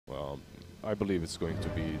I believe it's going to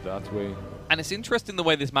be that way. And it's interesting the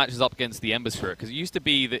way this matches up against the Ember Spirit, because it used to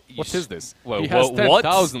be that... What is this? Well, he has what?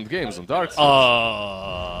 10,000 games on Dark Souls.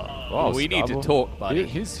 Wow, we need to talk, buddy.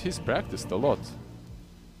 He's practiced a lot.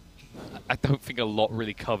 I don't think a lot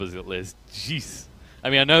really covers it, Liz. Jeez. I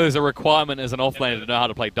mean, I know there's a requirement as an offlaner to know how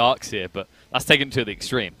to play Darks here, but that's taken to the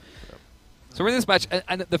extreme. So we're in this match,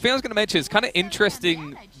 and the thing I was going to mention is kind of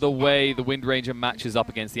interesting the way the Wind Ranger matches up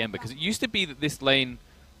against the Ember, because it used to be that this lane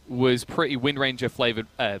was pretty Wind Ranger favored.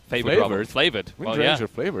 Wind Ranger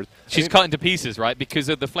flavored. She's cut into pieces, right? Because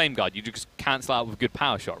of the Flame Guard. You just cancel out with a good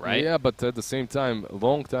power shot, right? Yeah, but at the same time, a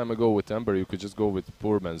long time ago with Ember, you could just go with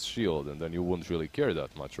Poor Man's Shield, and then you wouldn't really care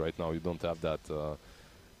that much. Right now, you don't have that.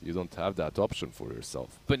 You don't have that option for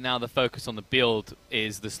yourself. But now the focus on the build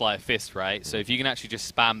is the Sleight of Fist, right? So if you can actually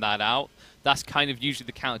just spam that out, that's kind of usually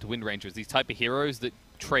the counter to Wind Rangers. These type of heroes that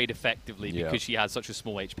trade effectively because she has such a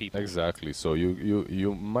small HP pool. Exactly. So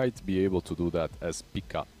you might be able to do that as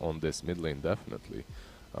Pika on this mid lane, definitely.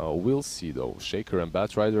 We'll see though. Shaker and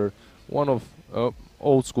Batrider, one of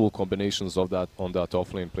old school combinations of that on that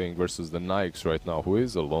offlane playing versus the Nyx right now, who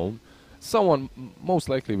is alone. Someone most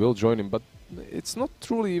likely will join him, but it's not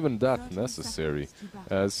truly even that necessary,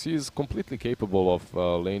 as he's completely capable of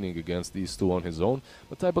laning against these two on his own.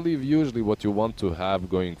 But I believe usually what you want to have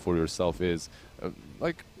going for yourself is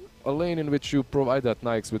like a lane in which you provide that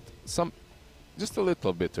Nyx with some, just a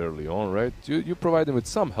little bit early on, right? You provide him with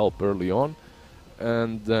some help early on,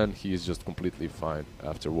 and then he's just completely fine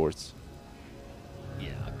afterwards. Yeah,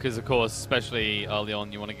 because of course, especially early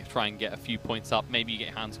on, you want to try and get a few points up. Maybe you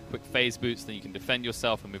get hands on quick phase boots, then you can defend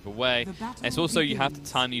yourself and move away. And it's also, you have to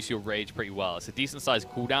time use your rage pretty well. It's a decent sized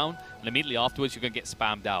cooldown, and immediately afterwards, you're going to get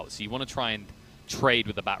spammed out. So you want to try and trade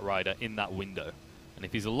with the Batrider in that window. And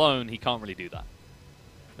if he's alone, he can't really do that.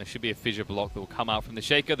 There should be a fissure block that will come out from the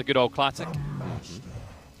Shaker, the good old classic.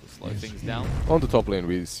 Slow things down. On the top lane,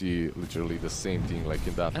 we see literally the same thing like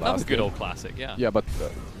in that Another last good game. old classic, yeah. Yeah, but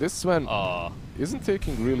this Sven isn't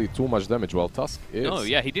taking really too much damage, while Tusk is. No,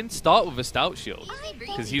 yeah, he didn't start with a Stout Shield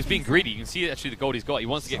because he was being greedy. You can see actually the gold he's got. He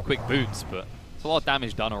wants to get quick boots, but it's a lot of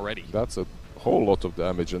damage done already. That's a whole lot of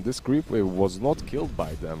damage, and this creep wave was not killed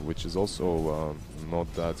by them, which is also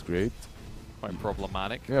not that great. Quite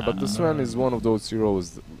problematic. Yeah, but the Sven is one of those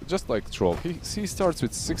heroes, just like Troll. He starts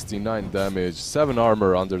with 69 damage, 7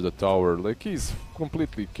 armor under the tower. Like, he's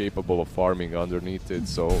completely capable of farming underneath it.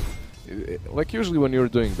 So, like, usually when you're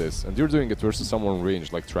doing this, and you're doing it versus someone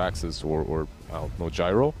ranged like Traxxas or I don't know,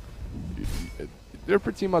 Gyro, they're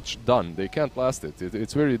pretty much done. They can't last it.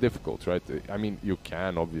 It's very difficult, right? I mean, you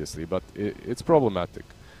can, obviously, but it's problematic.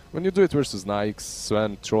 When you do it versus Nyx,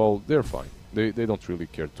 Sven, Troll, they're fine. They don't really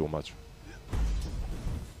care too much.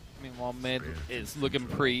 Meanwhile, mid is looking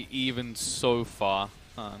pretty even so far,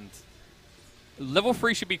 and level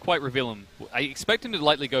 3 should be quite revealing. I expect him to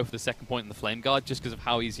likely go for the second point in the Flame Guard just because of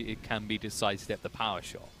how easy it can be to sidestep the power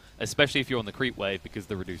shot, especially if you're on the creep wave because of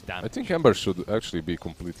the reduced damage. I think Ember should actually be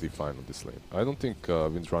completely fine on this lane. I don't think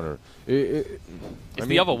Windrunner... It's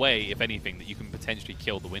the other way, if anything, that you can potentially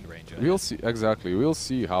kill the Wind Ranger. We'll see, exactly. We'll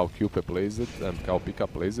see how Cupid plays it and how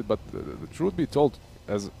Pika plays it, but the truth be told,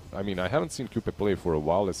 I mean, I haven't seen Cupid play for a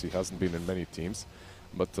while, as he hasn't been in many teams,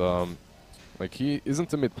 but like, he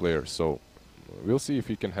isn't a mid player, so we'll see if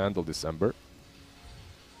he can handle this Ember.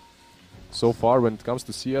 So far, when it comes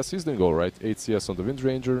to CS, he's doing all right. 8 CS on the Wind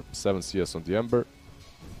Ranger, 7 CS on the Ember.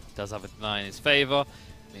 Does have a deny in his favor.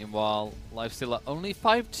 Meanwhile, Lifestealer only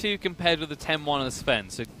 5-2 compared with the 10-1 on the Sven.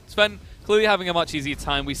 So Sven clearly having a much easier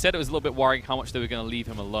time. We said it was a little bit worrying how much they were going to leave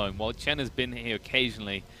him alone. While Chen has been here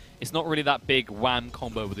occasionally, it's not really that big wham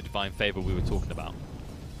combo with the Divine Favor we were talking about.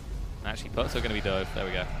 Actually, Perks are going to be dove. There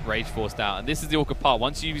we go. Rage forced out. And this is the awkward part.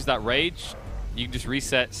 Once you use that Rage, you can just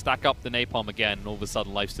reset, stack up the Napalm again, and all of a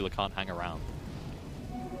sudden Lifestealer can't hang around.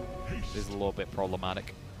 It is a little bit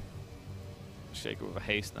problematic. Shaker with a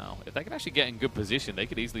haste now. If they can actually get in good position, they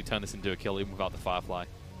could easily turn this into a kill even without the Firefly.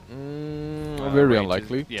 Very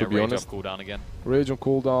unlikely, to be honest. Rage on cooldown again. Rage on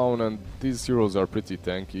cooldown, and these heroes are pretty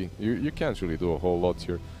tanky. You can't really do a whole lot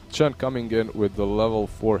here. Chen coming in with the level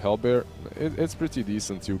 4 Hellbear, it's pretty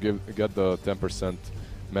decent. You get the 10%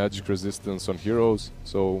 magic resistance on heroes,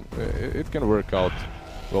 so it can work out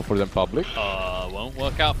well for them. Public. Won't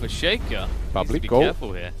work out for Shaker. Public, be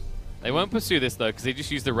careful here. They won't pursue this though, because they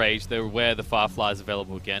just use the Rage. They're aware the Firefly is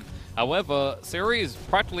available again. However, Siri is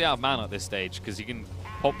practically out of mana at this stage, because he can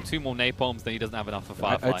pop 2 more Napalms, then he doesn't have enough for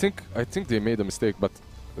Firefly. I think they made a mistake, but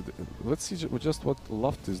let's see just what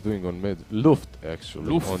Luft is doing on mid. Luft,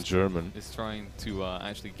 actually, Luft on German. is trying to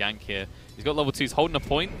actually gank here. He's got level 2, he's holding a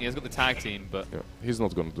point, he has got the tag team, but... Yeah, he's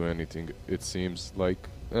not going to do anything, it seems like.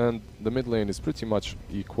 And the mid lane is pretty much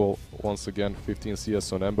equal. Once again, 15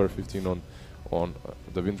 CS on Ember, 15 on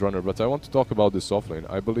the Windrunner. But I want to talk about this offlane.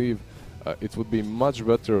 I believe it would be much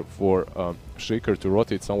better for Shaker to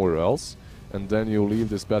rotate somewhere else, and then you leave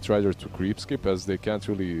this Batrider to creep skip, as they can't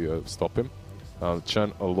really stop him.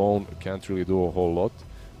 Chen alone can't really do a whole lot.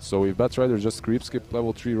 So if Batrider just creep skip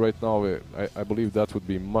level 3 right now, I believe that would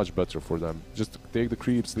be much better for them. Just take the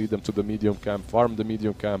creeps, lead them to the medium camp, farm the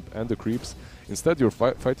medium camp and the creeps. Instead you're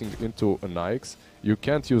fighting into a Nyx. You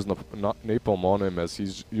can't use Napalm on him,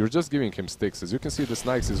 as you're just giving him sticks. As you can see, this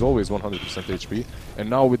Nyx is always 100% HP, and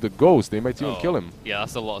now with the Ghost, they might even kill him. Yeah,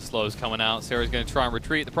 that's a lot of slows coming out. Sarah's going to try and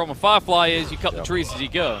retreat. The problem with Firefly is you cut the trees as you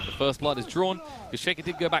go. The first blood is drawn, because Shaker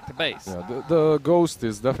did go back to base. Yeah, the Ghost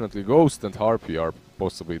is definitely... Ghost and Harpy are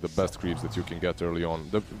possibly the best creeps that you can get early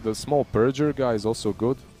on. The small Purger guy is also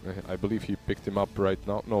good. I believe he picked him up right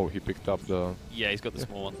now. No, he picked up the... Yeah, he's got the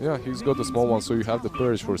small one. Yeah, he's got the small one, so you have the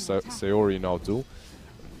Purge for Sayori now too.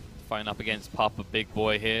 Fighting up against Papa Big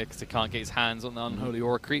Boy here, because he can't get his hands on the Unholy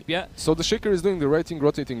Aura creep yet. So the Shaker is doing the right thing,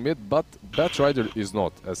 rotating mid, but Batrider is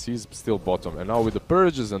not, as he's still bottom. And now with the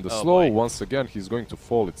Purges and the slow, once again, he's going to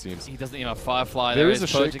fall, it seems. He doesn't even have Firefly. There is a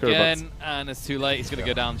Purge Shaker, again, and it's too late. He's going to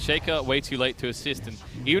go down. Shaker, way too late to assist. And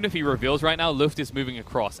even if he reveals right now, Luft is moving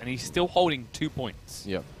across, and he's still holding 2 points.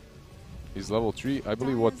 Yeah. He's level 3. I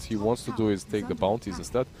believe what he wants to do is take the bounties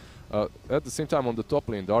instead. At the same time, on the top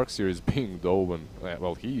lane, Darkseer is being dove, and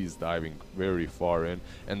well, he is diving very far in.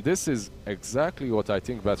 And this is exactly what I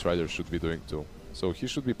think Batrider should be doing too. So he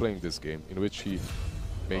should be playing this game, in which he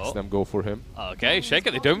makes them go for him. Okay,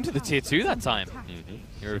 Shaker, they dove him to the tier 2 that time.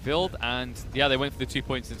 He revealed, and yeah, they went for the 2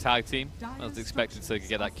 points in the tag team. I was expected to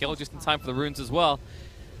get that kill, just in time for the runes as well.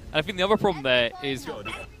 And I think the other problem there is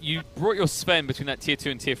you brought your Sven between that tier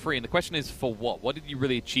 2 and tier 3, and the question is for what? What did you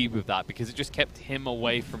really achieve with that? Because it just kept him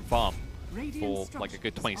away from farm for like a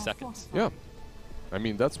good 20 seconds. Yeah. I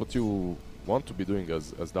mean, that's what you want to be doing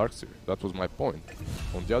as Darkseer. That was my point.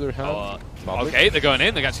 On the other hand... okay, they're going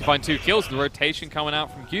in. They actually find 2 kills. The rotation coming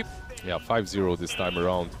out from Cube. Yeah, 5-0 this time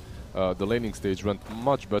around. The laning stage went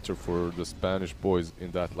much better for the Spanish boys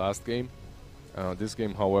in that last game. This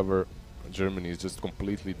game, however... Germany is just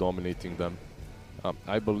completely dominating them.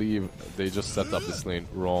 I believe they just set up this lane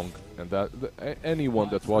wrong, and that anyone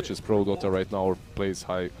that watches Pro Dota right now or plays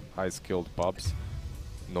high skilled pubs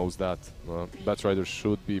knows that. Batrider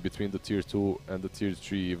should be between the tier 2 and the tier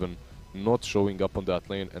 3, even not showing up on that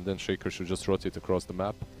lane, and then Shaker should just rotate across the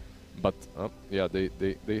map. But yeah,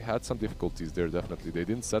 they had some difficulties there, definitely. They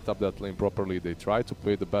didn't set up that lane properly. They tried to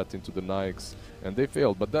play the bat into the Nyx, and they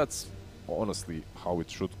failed, but that's honestly how it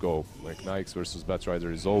should go. Like, Nyx versus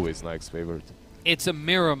Batrider is always Nyx favored. It's a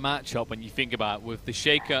mirror matchup when you think about it, with the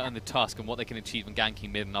Shaker and the Tusk and what they can achieve in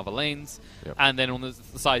ganking mid and other lanes. Yep. And then on the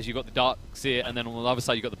side you've got the Darkseer, and then on the other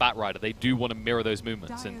side you've got the Batrider. They do want to mirror those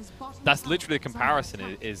movements, and that's literally the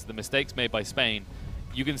comparison is the mistakes made by Spain.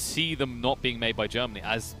 You can see them not being made by Germany,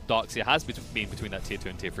 as Darkseer has been between that tier 2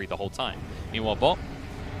 and tier 3 the whole time. Meanwhile, bot,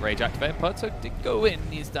 Rage activated. Perto did go in.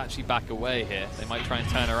 Needs to actually back away here. They might try and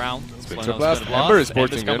turn around. Blast. Ember is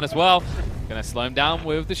porting coming as well. Going to slow him down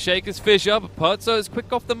with the Shaker's Fissure, but Perto is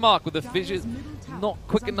quick off the mark with the Fissures. Not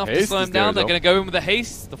quick enough to slow him down. They're going to go in with the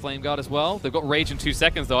Haste, the Flame Guard as well. They've got Rage in 2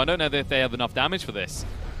 seconds though. I don't know if they have enough damage for this.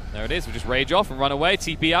 There it is. We'll just Rage off and run away.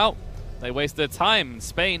 TP out. They waste their time.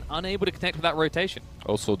 Spain unable to connect with that rotation.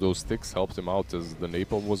 Also, those sticks helped him out as the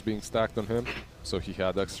napalm was being stacked on him. So he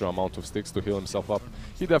had extra amount of sticks to heal himself up.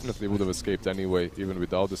 He definitely would have escaped anyway, even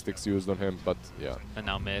without the sticks used on him, but yeah. And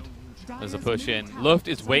now mid. There's a push in. Luft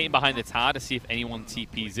is waiting behind the tower to see if anyone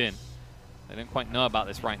TPs in. They don't quite know about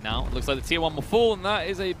this right now. It looks like the tier 1 will fall, and that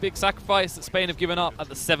is a big sacrifice that Spain have given up at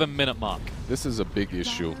the 7-minute mark. This is a big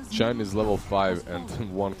issue. Chen is level 5 and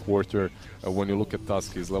 1/4. When you look at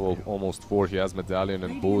Tusk, he's level almost 4. He has Medallion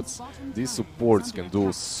and Boots. These supports can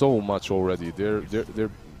do so much already.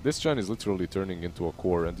 This Chen is literally turning into a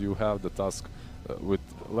core, and you have the Tusk with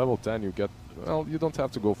level 10. You get, well, you don't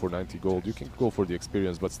have to go for 90 gold. You can go for the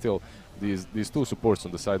experience, but still, these 2 supports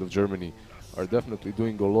on the side of Germany are definitely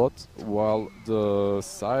doing a lot, while the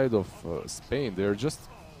side of Spain, they're just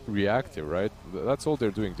reactive, right? That's all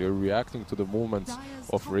they're doing. They're reacting to the movements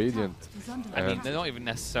of Radiant. I mean, they're not even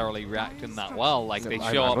necessarily reacting that well. Like, they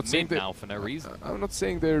show up mid now for no reason. I'm not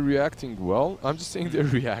saying they're reacting well. I'm just saying they're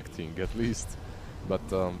reacting, at least.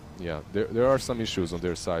 But yeah, there are some issues on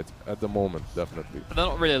their side at the moment, definitely. But they're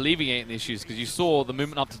not really alleviating the issues, because you saw the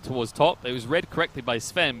movement up towards top. It was read correctly by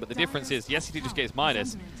Sven, but the difference is, yes, he did just get his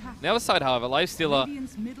minus. On the other side, however, Lifestealer,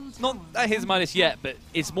 not at his minus yet, but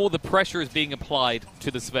it's more the pressure is being applied to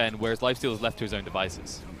the Sven, whereas Lifestealer is left to his own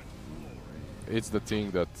devices. It's the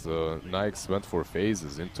thing that Nikes went for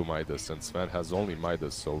phases into Midas, and Sven has only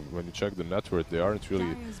Midas, so when you check the network, they aren't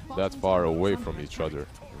really that far away from each other.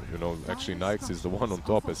 You know, actually Nikes is the one on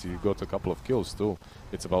top, as he got a couple of kills too.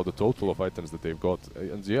 It's about the total of items that they've got.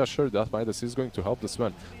 And yeah, sure, that Midas is going to help the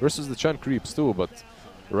Sven. Versus the Chen creeps too, but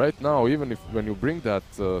right now, even if when you bring that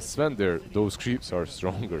Sven there, those creeps are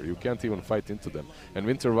stronger. You can't even fight into them. And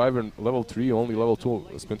Winter Wyvern, level 3, only level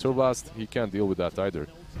 2. Splinter Blast, he can't deal with that either.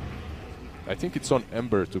 I think it's on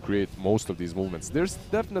Ember to create most of these movements. There's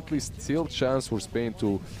definitely still chance for Spain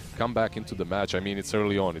to come back into the match. I mean, it's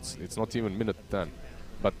early on. It's not even minute 10.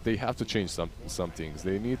 But they have to change some things.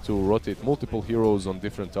 They need to rotate multiple heroes on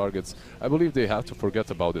different targets. I believe they have to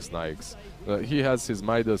forget about this Nikes. He has his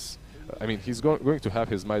Midas. I mean, he's going to have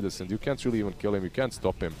his Midas, and you can't really even kill him. You can't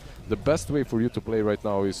stop him. The best way for you to play right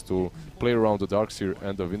now is to play around the Darkseer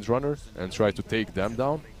and the Windrunner and try to take them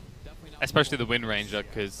down. Especially the Wind Ranger,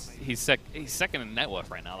 because he's second in net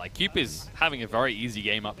worth right now. Like, Cube is having a very easy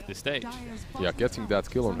game up to this stage. Yeah, getting that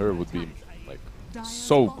kill on her would be like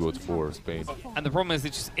so good for Spain. And the problem is,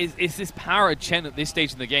 it's this power of Chen at this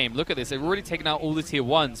stage in the game. Look at this, they've already taken out all the tier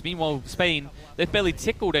 1s. Meanwhile, Spain, they've barely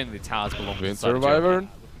tickled any of the towers belonging to Winter Wyvern,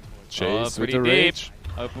 chase with the rage.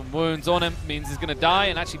 Open wounds on him means he's going to die,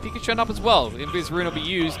 and actually Pikachu turned up as well. Invis Rune will be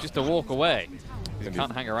used just to walk away. He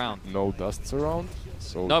can't hang around. No dusts around.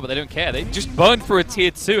 So no, but they don't care. They just burned through a tier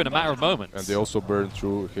 2 in a matter of moments. And they also burned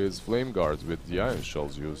through his flame guards with the iron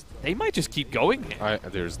shells used. They might just keep going here.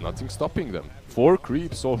 There's nothing stopping them. 4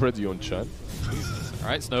 creeps already on Chen.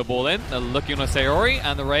 Alright, snowball in. They're looking on Sayori,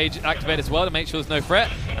 and the rage activate as well to make sure there's no threat.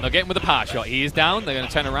 And they'll get him with a power shot. He is down. They're going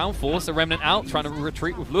to turn around, force the Remnant out, trying to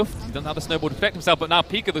retreat with Luft. He doesn't have the snowball to protect himself, but now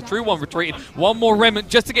Pika, the true one, retreated. One more Remnant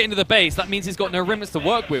just to get into the base. That means he's got no Remnants to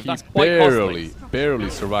work with. That's quite costly. Barely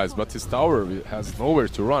survives, but his tower has nowhere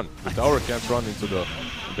to run. The tower can't run into the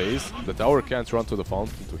base. The tower can't run to the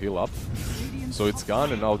fountain to heal up. So it's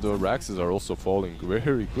gone, and now the Raxes are also falling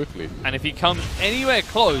very quickly. And if he comes anywhere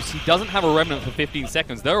close, he doesn't have a Remnant for 15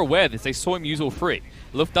 seconds. They're aware of this. They saw him use all 3.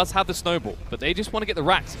 Luft does have the snowball, but they just want to get the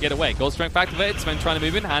Rax to get away. God Strength activated. Sven trying to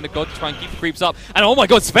move in. Hand of God to try and keep the creeps up. And oh my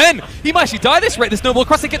God, Sven! He might actually die this rate. The snowball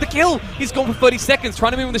across, they get the kill. He's gone for 30 seconds,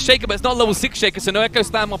 trying to move with the Shaker, but it's not level 6 Shaker, so no Echo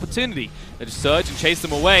Slam opportunity. They just surge and chase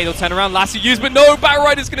them away. They'll turn around. Lasso used, but no! Battle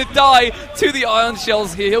Rider's going to die to the Iron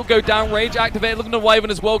Shells here. He'll go down. Rage activated. Looking at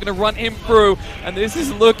Wyvern as well. Going to run him through. And this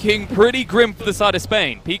is looking pretty grim for the side of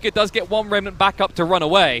Spain. Pika does get 1 Remnant back up to run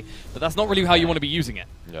away, but that's not really how you want to be using it.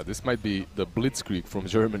 Yeah, this might be the Blitzkrieg from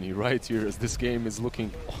Germany right here, as this game is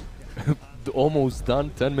looking almost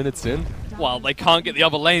done, 10 minutes in. Well, they can't get the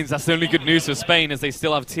other lanes. That's the only good news for Spain, as they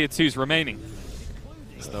still have tier 2s remaining.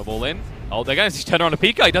 Snowball in. Oh, they're going to turn around to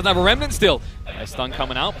Pika. He doesn't have a Remnant still. A stun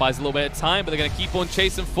coming out, buys a little bit of time, but they're going to keep on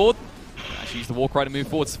chasing forward. Actually use the walk right to move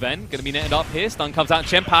forward. Sven going to be netted up here. Stun comes out and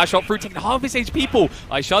Chen power shot through, taking half his HP pool.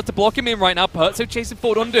 I shot to block him in right now. Pertso chasing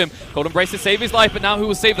forward onto him. Cold Embrace to save his life, but now who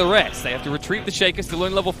will save the rest? They have to retrieve the Shaker, still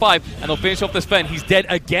on level 5, and they'll finish off the Sven. He's dead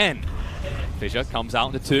again. Fissure comes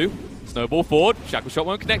out into 2. Snowball forward. Shackle shot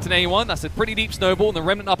won't connect to anyone. That's a pretty deep snowball, and the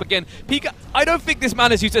Remnant up again. Pika, I don't think this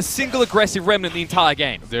man has used a single aggressive Remnant the entire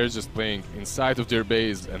game. They're just playing inside of their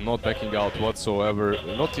base and not backing out whatsoever,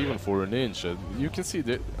 not even for an inch. You can see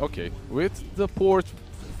that, okay, with the port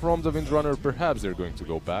from the Windrunner, perhaps they're going to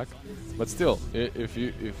go back. But still, if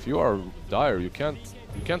you are dire, you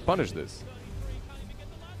can't punish this.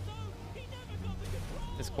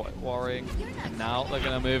 It's quite worrying. Now they're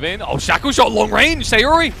going to move in. Oh, Shackle shot long range.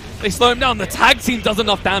 Sayori, they slow him down. The tag team does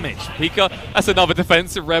enough damage. Pika, that's another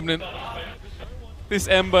defensive Remnant. This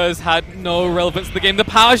Ember has had no relevance to the game. The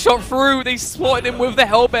power shot through. They spotted him with the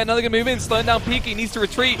Hellbent. Now they're going to move in. Slowing down Pika. He needs to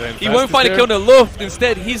retreat. He won't find a kill to Luft.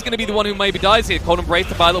 Instead, he's going to be the one who maybe dies here. Cold Embrace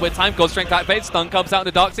to buy a little bit of time. God Strength activates. Stun comes out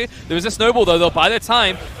in the Darkseer. There is a snowball, though. They'll buy their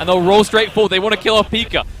time, and they'll roll straight forward. They want to kill off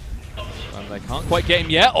Pika. They can't quite get him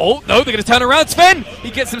yet. Oh, no, they're going to turn around. Sven!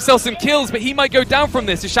 He gets himself some kills, but he might go down from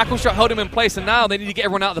this. The Shackle shot held him in place, and now they need to get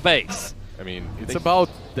everyone out of the base. I mean, it's about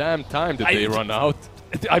damn time that they run out.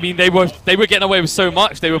 I mean, they were getting away with so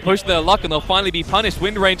much. They were pushing their luck, and they'll finally be punished.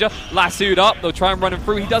 Wind Ranger lassoed up. They'll try and run him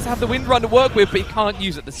through. He does have the Wind Run to work with, but he can't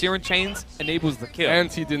use it. The Siren Chains enables the kill.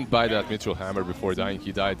 And he didn't buy that Mithril Hammer before dying.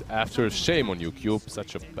 He died after. Shame on you, Cube.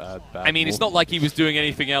 Such a bad I mean, move. It's not like he was doing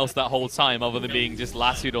anything else that whole time other than being just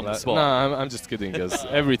lassoed on the spot. No, I'm just kidding, because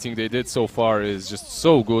everything they did so far is just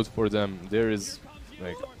so good for them. There is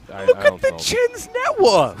Like, Look I at don't the know. Chen's net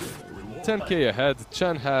worth. 10k ahead.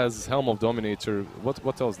 Chen has Helm of Dominator.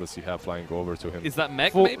 What else does he have flying over to him? Is that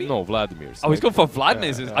mech, maybe? No, Vladimir's. Oh, he's gone for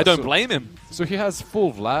Vladimir's. I don't blame him. So he has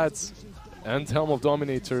full Vlads and Helm of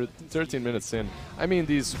Dominator 13 minutes in. I mean,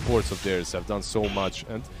 these supports of theirs have done so much,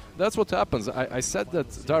 and that's what happens. I said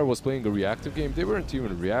that Dar was playing a reactive game. They weren't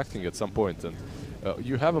even reacting at some point, and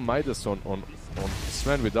you have a Midas on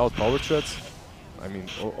Sven without power threats. I mean,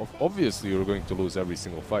 obviously you're going to lose every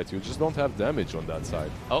single fight. You just don't have damage on that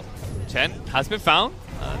side. Oh, Chen has been found.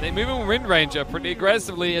 They move in Wind Ranger pretty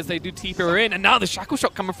aggressively as they do TP her in. And now the Shackle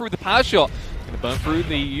Shot coming through the power shot. Going to burn through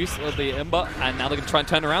the use of the Ember. And now they're going to try and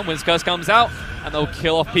turn around. Wind's Curse comes out. And they'll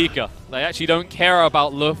kill off Pika. They actually don't care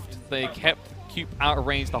about Luft. They kept Cube out of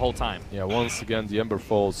range the whole time. Yeah, once again, the Ember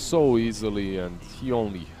falls so easily. And he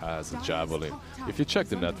only has a Javelin. If you check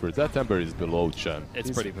the network, that Ember is below Chen. It's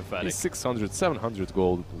pretty pathetic. He's 600, 700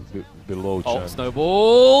 gold below Oh, Chen.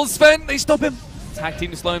 snowball. Sven, they stop him. Tag team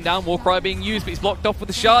to slow him down. Warcry being used, but he's blocked off with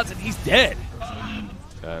the shards, and he's dead. And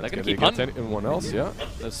They're can gonna they keep get hunting. anyone else? Yeah.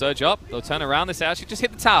 They'll surge up. They'll turn around. They say, actually, just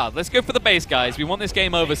hit the tower. Let's go for the base, guys. We want this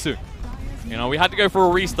game over soon. You know, we had to go for a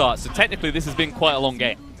restart, so technically this has been quite a long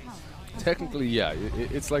game. Technically, yeah.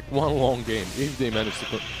 It's like one long game. If they manage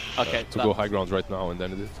to go high ground right now, and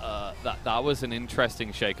then it is. That was an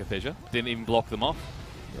interesting Shaker Fissure. Didn't even block them off.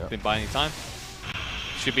 Yeah. Didn't buy any time.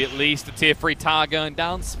 Should be at least a tier 3 tower going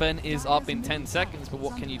down. Sven is up in 10 seconds, but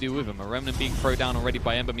what can you do with him? A Remnant being thrown down already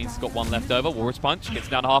by Ember means he's got one left over. Walrus Punch gets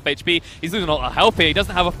down to half HP. He's losing a lot of health here. He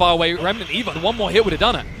doesn't have a far away Remnant either. One more hit would have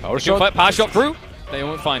done it. Power shot. Power shot through. They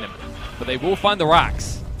won't find him. But they will find the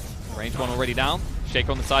racks. Range 1 already down.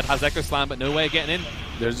 Shaker on the side has Echo Slam, but no way of getting in.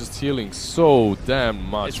 They're just healing so damn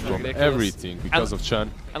much It's from ridiculous. everything because of Chen.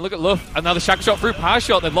 And look at Luft. Another Shackle Shot through power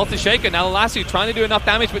shot. They've lost the Shaker. Now Lasso trying to do enough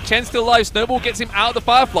damage, but Chen's still alive. Snowball gets him out of the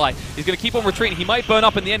Firefly. He's going to keep on retreating. He might burn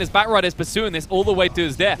up in the end as Batrider is pursuing this all the way to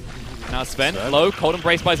his death. Now Sven, low, cold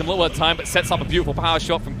embrace buys him a little bit of time, but sets up a beautiful power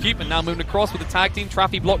shot from Cube, and now moving across with the tag team.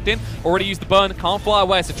 Traffy blocked in, already used the burn, can't fly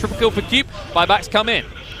away. It's a triple kill for Cube. Buybacks come in.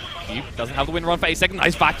 Cube doesn't have the win run for 8 seconds.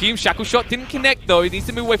 Nice vacuum. Shackle Shot didn't connect though. He needs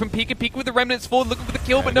to move away from Pika. Pika with the remnants forward, looking for the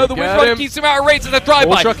kill, but no, the win run keeps him out of range. It's a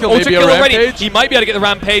drive-by. Ultra kill, maybe a already. rampage? He might be able to get the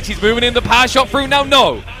rampage. He's moving in the power shot through now.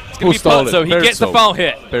 No. It's going to be stole it? Pertso. He gets the Pertso. foul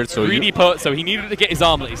hit. Pertso, Greedy Pertso. He needed to get his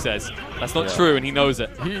armlet, he says. That's not true, and he knows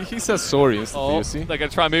it. He says sorry instantly, you see? They're going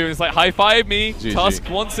to try and move. It's like, high five me. GG. Tusk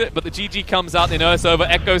wants it, but the GG comes out. They nurse over.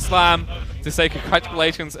 Echo Slam to say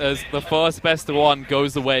congratulations as the first best of one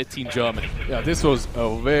goes the way of Team Germany. Yeah, this was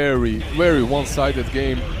a very, very one-sided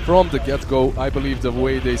game from the get-go. I believe the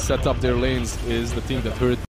way they set up their lanes is the thing that hurt